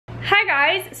Hi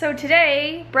guys, so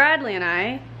today Bradley and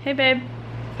I, hey babe.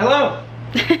 Hello.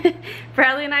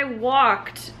 Bradley and I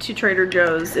walked to Trader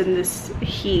Joe's in this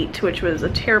heat, which was a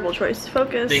terrible choice.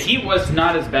 Focus. The heat was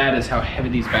not as bad as how heavy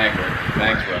these bags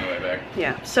were on the way back.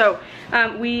 Yeah, so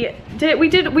we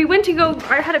went to go,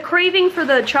 I had a craving for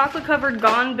the chocolate covered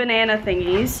Gone Banana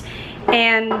thingies,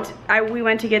 and we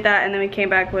went to get that, and then we came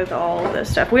back with all this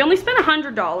stuff. We only spent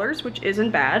 $100, which isn't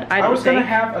bad. I was gonna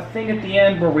have a thing at the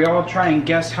end where we all try and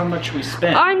guess how much we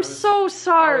spent. I'm so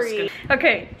sorry.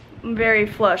 Okay, I'm very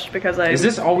flushed because Is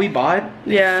this all we bought?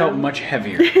 Yeah. It felt much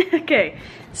heavier. Okay,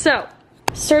 so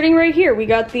starting right here, we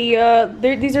got the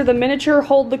these are the miniature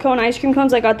hold the cone ice cream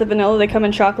cones. I got the vanilla. They come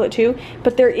in chocolate too,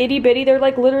 but they're itty bitty. They're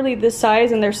like literally this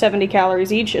size, and they're 70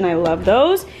 calories each, and I love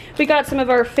those. We got some of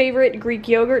our favorite Greek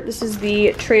yogurt. This is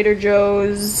the Trader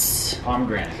Joe's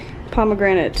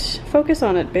pomegranate. Focus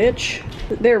on it, bitch.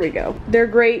 There we go. They're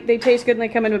great. They taste good, and they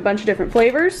come in a bunch of different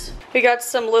flavors. We got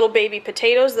some little baby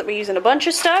potatoes that we use in a bunch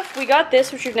of stuff. We got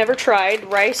this, which we've never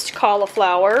tried, riced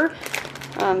cauliflower.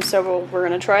 So we're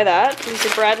gonna try that. These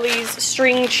are Bradley's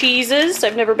string cheeses.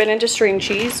 I've never been into string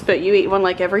cheese, but you eat one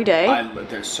like every day.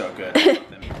 They're so good.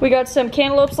 We got some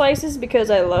cantaloupe slices because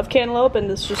I love cantaloupe, and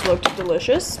this just looked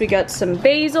delicious. We got some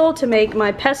basil to make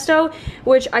my pesto,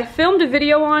 which I filmed a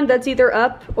video on that's either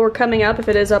up or coming up. If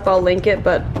it is up, I'll link it,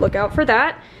 but look out for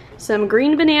that. Some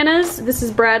green bananas. This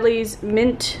is Bradley's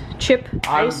mint chip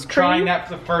ice cream. I'm trying that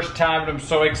for the first time, and I'm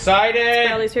so excited. It's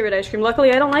Bradley's favorite ice cream.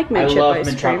 Luckily, I don't like mint chip ice cream. I love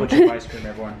mint chocolate chip ice cream,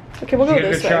 everyone. Okay, we'll go this way. Did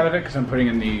you get a good shot of it? Because I'm putting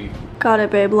in the... Got it,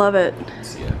 babe. Love it. Let's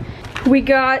see it.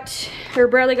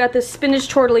 Bradley got this spinach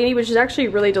tortellini, which is actually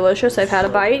really delicious. I've had a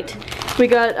bite. We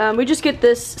got, we just get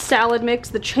this salad mix,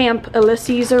 the Champ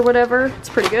Elysees or whatever. It's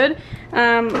pretty good.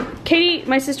 Katie,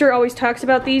 my sister, always talks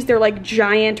about these. They're like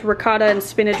giant ricotta and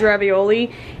spinach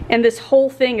ravioli, and this whole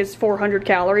thing is 400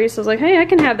 calories. So I was like, hey, I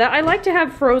can have that. I like to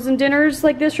have frozen dinners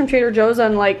like this from Trader Joe's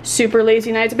on like super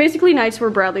lazy nights. Basically nights where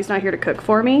Bradley's not here to cook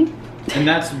for me.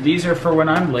 And these are for when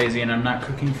I'm lazy and I'm not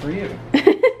cooking for you.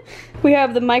 We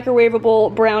have the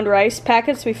microwavable browned rice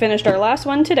packets. We finished our last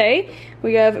one today.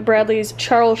 We have Bradley's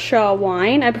Charles Shaw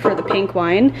wine. I prefer the pink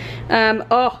wine.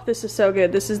 Oh, this is so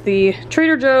good. This is the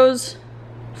Trader Joe's,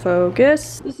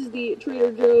 focus. This is the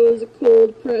Trader Joe's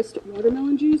cold pressed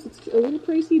watermelon juice. It's a little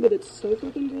pricey, but it's so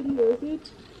fucking good and worth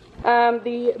it.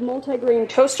 The multi-grain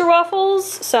toaster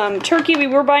waffles, some turkey. We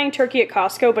were buying turkey at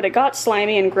Costco, but it got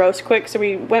slimy and gross quick, so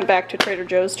we went back to Trader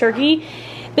Joe's turkey.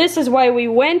 This is why we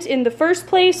went in the first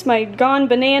place, my Gone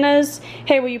Bananas.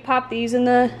 Hey, will you pop these in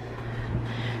the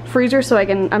freezer so I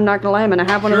can, I'm not gonna lie, I'm gonna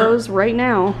have one of those right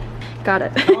now. Got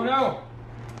it. Oh no,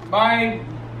 my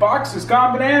box is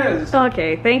Gone Bananas.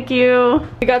 Okay, thank you.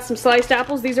 We got some sliced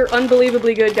apples. These are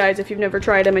unbelievably good, guys, if you've never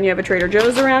tried them and you have a Trader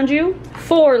Joe's around you.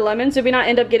 4 lemons. Did we not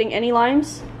end up getting any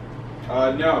limes?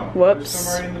 No. Whoops. There's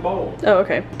some right in the bowl. Oh,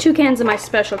 okay. 2 cans of my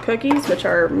special cookies, which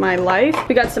are my life.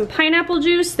 We got some pineapple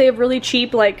juice. They have really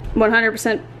cheap, like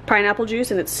 100% pineapple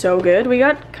juice, and it's so good. We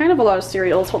got kind of a lot of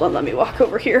cereals. Hold on, let me walk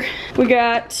over here. We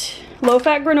got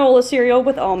low-fat granola cereal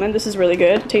with almond. This is really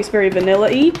good. It tastes very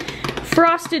vanilla-y.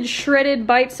 Frosted shredded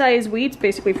bite-sized wheats,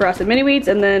 basically frosted mini wheats,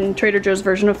 and then Trader Joe's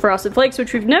version of Frosted Flakes,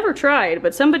 which we've never tried,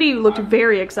 but somebody looked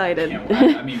very excited.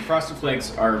 I mean, Frosted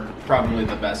Flakes are probably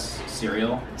the best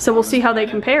cereal. So we'll see how they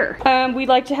compare. We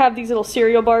like to have these little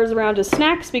cereal bars around as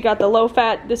snacks. We got the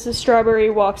low-fat, this is strawberry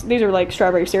walks. These are like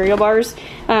strawberry cereal bars.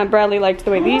 Bradley liked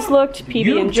the way these looked.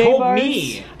 PB&J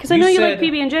bars. Because I know you like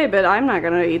PB&J, but I'm not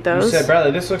gonna eat those. You said,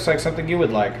 Bradley, this looks like something you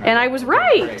would like. And I was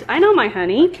right. I know my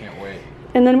honey. I can't wait.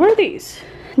 And then what are these?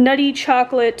 Nutty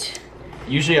chocolate.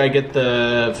 Usually I get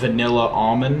the vanilla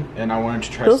almond, and I wanted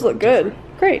to try those look good.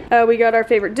 Different. Great. We got our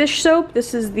favorite dish soap.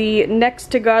 This is the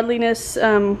Next to Godliness,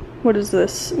 what is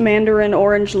this? Mandarin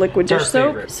orange liquid dish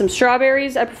soap. Favorite. Some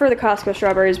strawberries. I prefer the Costco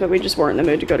strawberries, but we just weren't in the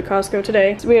mood to go to Costco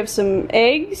today. So we have some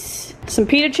eggs, some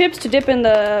pita chips to dip in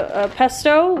the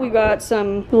pesto. We got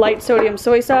some light sodium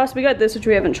soy sauce. We got this, which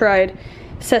we haven't tried.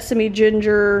 Sesame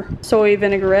ginger soy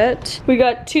vinaigrette. We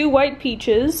got 2 white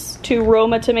peaches, 2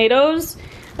 Roma tomatoes.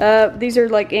 These are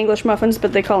like English muffins,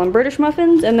 but they call them British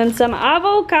muffins. And then some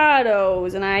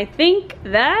avocados. And I think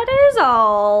that is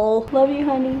all. Love you,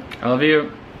 honey. I love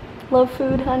you. Love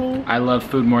food, honey. I love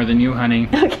food more than you, honey.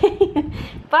 Okay.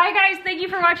 Bye, guys. Thank you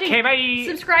for watching. Okay, bye.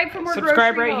 Subscribe for more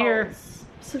Subscribe grocery right here.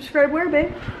 Subscribe where,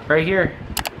 babe? Right here.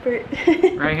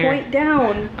 Right here. Point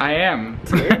down. I am.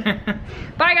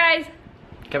 Bye, guys.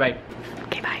 Okay, bye.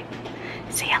 Okay, bye.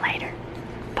 See ya later.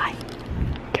 Bye.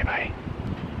 Okay, bye.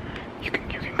 You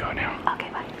can go now. Okay,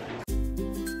 bye.